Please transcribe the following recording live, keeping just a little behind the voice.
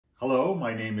Hello,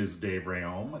 my name is Dave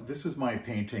Rheaume. This is my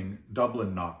painting,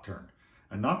 Dublin Nocturne.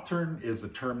 A nocturne is a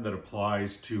term that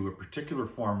applies to a particular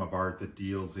form of art that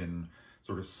deals in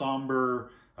sort of somber,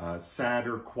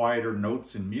 sadder, quieter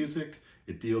notes in music.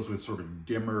 It deals with sort of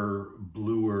dimmer,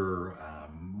 bluer,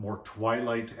 more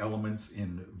twilight elements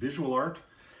in visual art.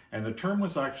 And the term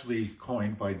was actually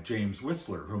coined by James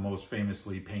Whistler, who most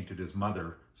famously painted his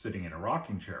mother sitting in a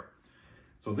rocking chair.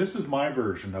 So this is my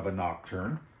version of a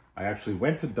nocturne. I actually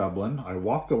went to Dublin. I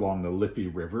walked along the Liffey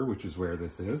River, which is where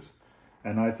this is,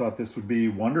 and I thought this would be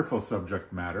wonderful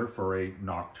subject matter for a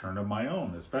nocturne of my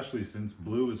own, especially since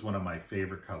blue is one of my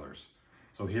favorite colors.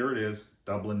 So here it is,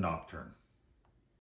 Dublin Nocturne.